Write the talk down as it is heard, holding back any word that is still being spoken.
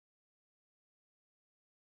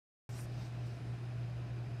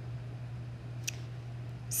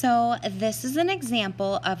So this is an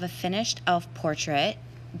example of a finished elf portrait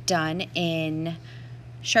done in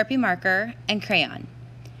Sharpie marker and crayon.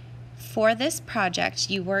 For this project,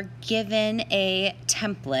 you were given a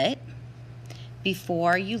template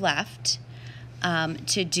before you left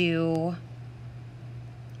to do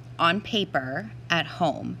on paper at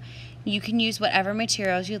home. You can use whatever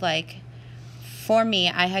materials you like. For me,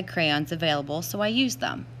 I had crayons available, so I used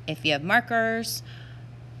them. If you have markers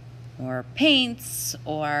or paints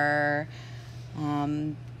or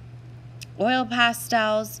oil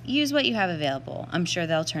pastels, use what you have available. I'm sure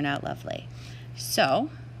they'll turn out lovely. So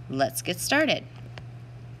let's get started.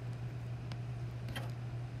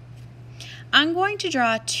 I'm going to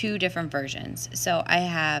draw two different versions. So I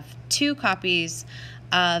have two copies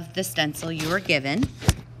of the stencil you were given.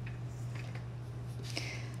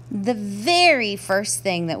 The very first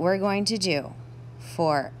thing that we're going to do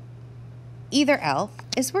for either elf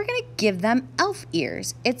is we're going to give them elf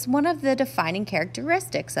ears. It's one of the defining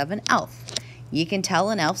characteristics of an elf. You can tell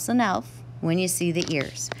an elf's an elf when you see the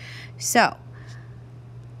ears. So,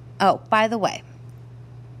 oh, by the way,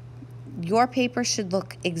 your paper should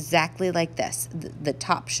look exactly like this. The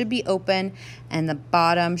top should be open and the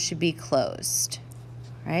bottom should be closed,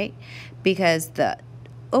 right? Because the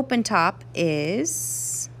open top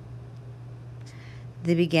is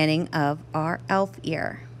the beginning of our elf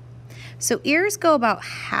ear. So ears go about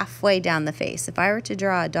halfway down the face. If I were to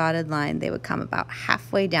draw a dotted line, they would come about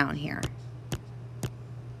halfway down here.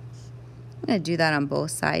 I'm going to do that on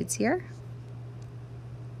both sides here.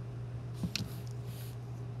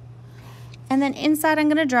 And then inside I'm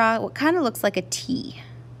going to draw what kind of looks like a T.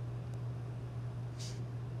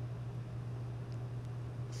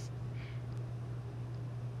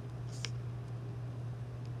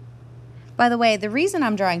 By the way, the reason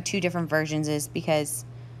I'm drawing two different versions is because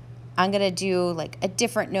I'm going to do like a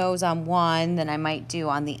different nose on one than I might do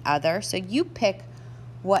on the other. So you pick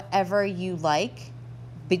whatever you like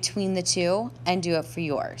between the two and do it for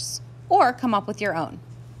yours. Or come up with your own.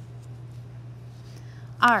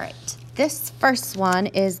 All right, this first one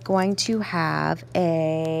is going to have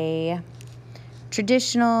a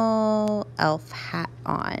traditional elf hat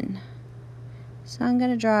on. So I'm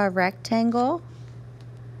going to draw a rectangle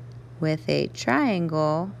with a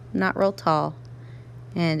triangle, not real tall,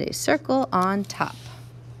 and a circle on top.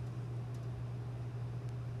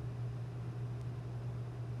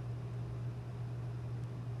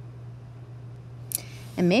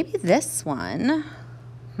 And maybe this one,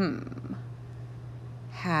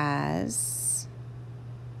 has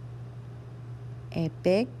a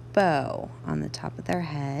big bow on the top of their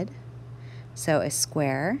head. So a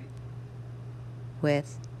square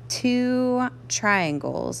with two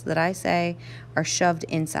triangles that I say are shoved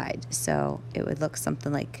inside. So it would look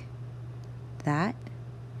something like that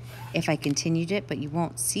if I continued it, but you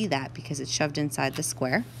won't see that because it's shoved inside the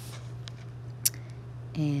square.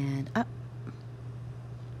 And up.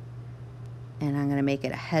 And I'm going to make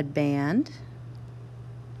it a headband.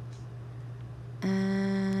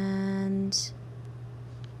 And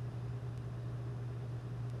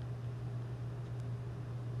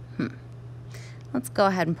let's go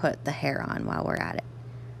ahead and put the hair on while we're at it.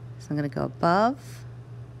 So I'm going to go above,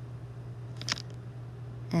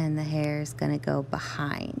 and the hair is going to go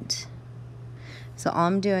behind. So all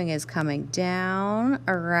I'm doing is coming down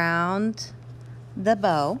around the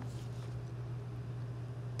bow,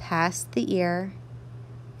 past the ear,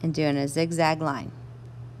 and doing a zigzag line.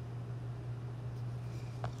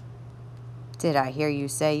 Did I hear you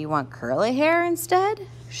say you want curly hair instead?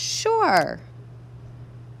 Sure.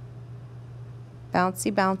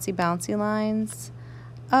 Bouncy, bouncy, bouncy lines.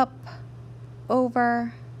 Up,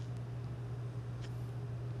 over,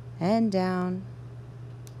 and down.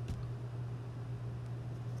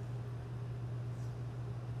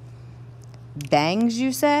 Bangs,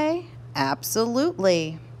 you say?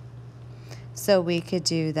 Absolutely. So we could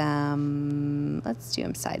do them, let's do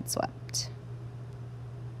them side swept.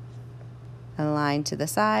 A line to the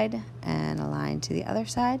side and a line to the other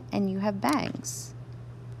side, and you have bangs.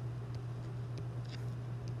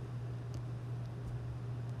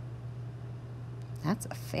 That's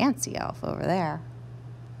a fancy elf over there.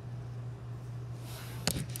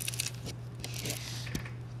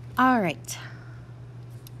 All right.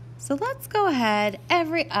 So let's go ahead.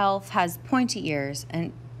 Every elf has pointy ears,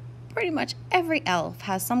 and pretty much every elf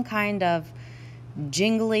has some kind of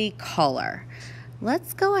jingly collar.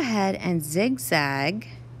 Let's go ahead and zigzag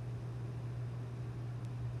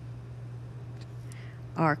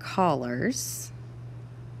our collars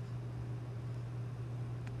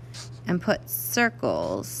and put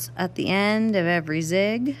circles at the end of every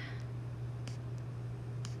zig.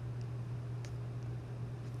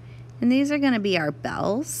 And these are going to be our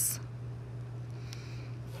bells.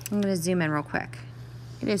 I'm going to zoom in real quick.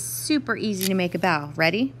 It is super easy to make a bell.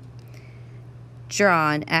 Ready?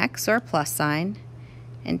 Draw an X or a plus sign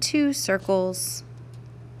and 2 circles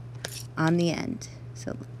on the end.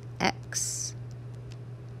 So X,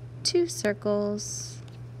 2 circles.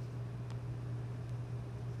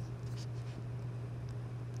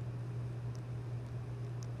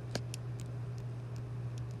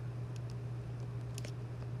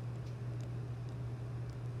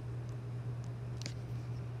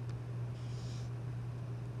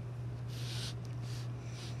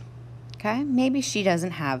 Okay, maybe she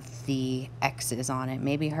doesn't have the X's on it.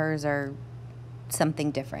 Maybe hers are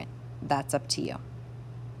something different. That's up to you.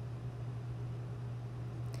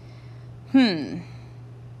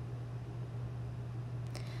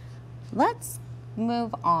 Let's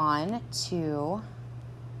move on to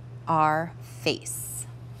our face.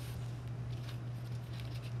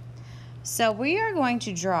 So we are going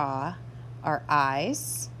to draw our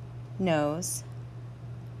eyes, nose,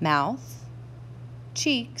 mouth,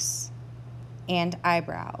 cheeks, and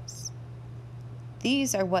eyebrows.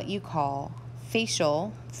 These are what you call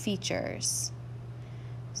facial features.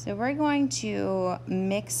 So we're going to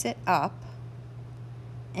mix it up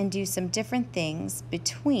and do some different things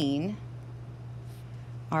between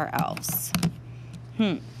our elves.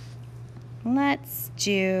 Let's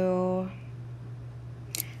do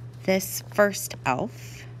this first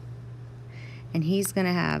elf, and he's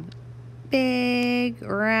gonna have big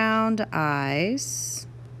round eyes.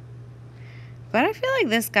 But I feel like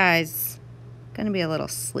this guy's gonna be a little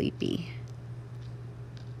sleepy.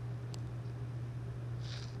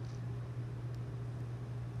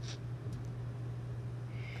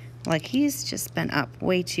 Like he's just been up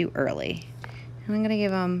way too early. And I'm gonna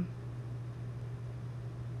give him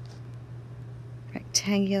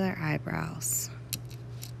rectangular eyebrows.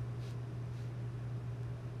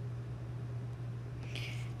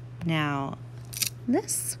 Now,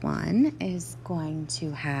 this one is going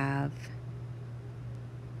to have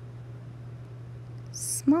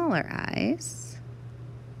smaller eyes.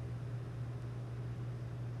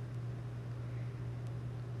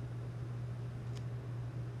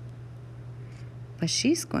 But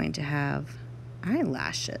she's going to have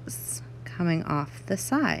eyelashes coming off the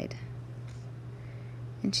side.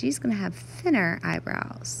 And she's going to have thinner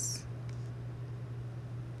eyebrows.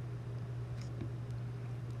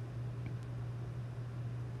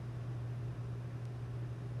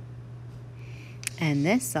 And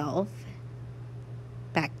this elf,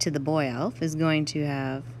 back to the boy elf, is going to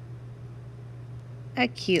have a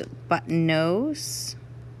cute button nose.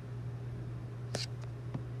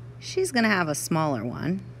 She's going to have a smaller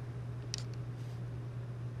one.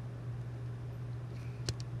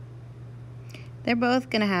 They're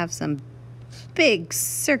both going to have some big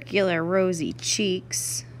circular rosy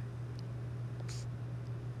cheeks.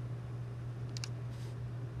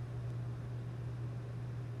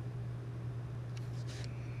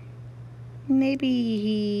 Maybe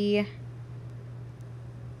he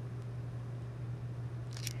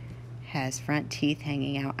has front teeth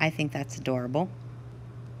hanging out. I think that's adorable.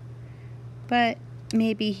 But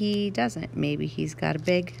maybe he doesn't. Maybe he's got a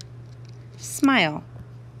big smile.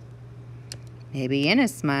 Maybe in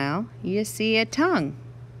his smile you see a tongue.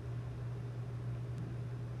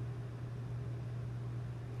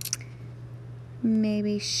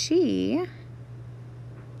 Maybe she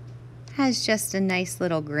has just a nice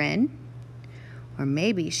little grin. Or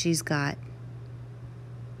maybe she's got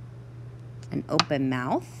an open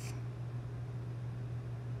mouth.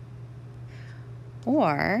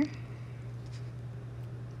 Or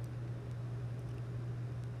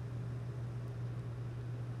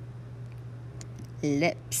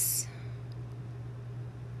lips.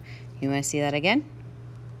 You want to see that again?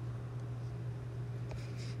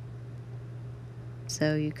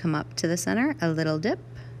 So you come up to the center, a little dip,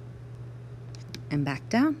 and back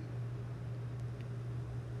down.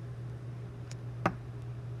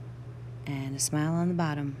 And a smile on the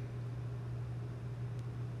bottom.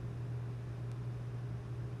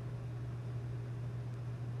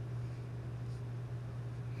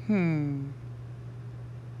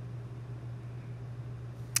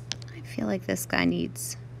 I feel like this guy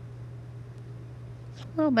needs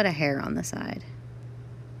a little bit of hair on the side.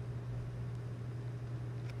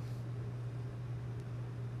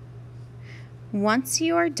 Once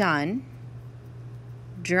you are done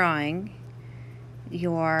drawing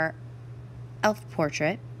your elf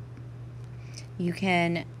portrait, you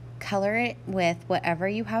can color it with whatever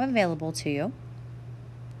you have available to you.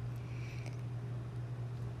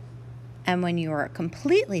 And when you are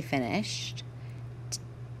completely finished,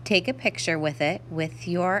 take a picture with it with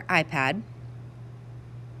your iPad,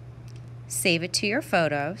 save it to your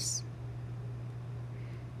photos,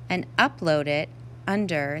 and upload it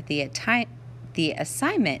under the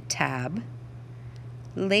assignment tab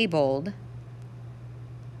labeled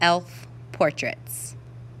Elf Portraits.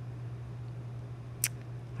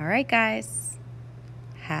 All right, guys,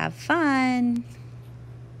 have fun.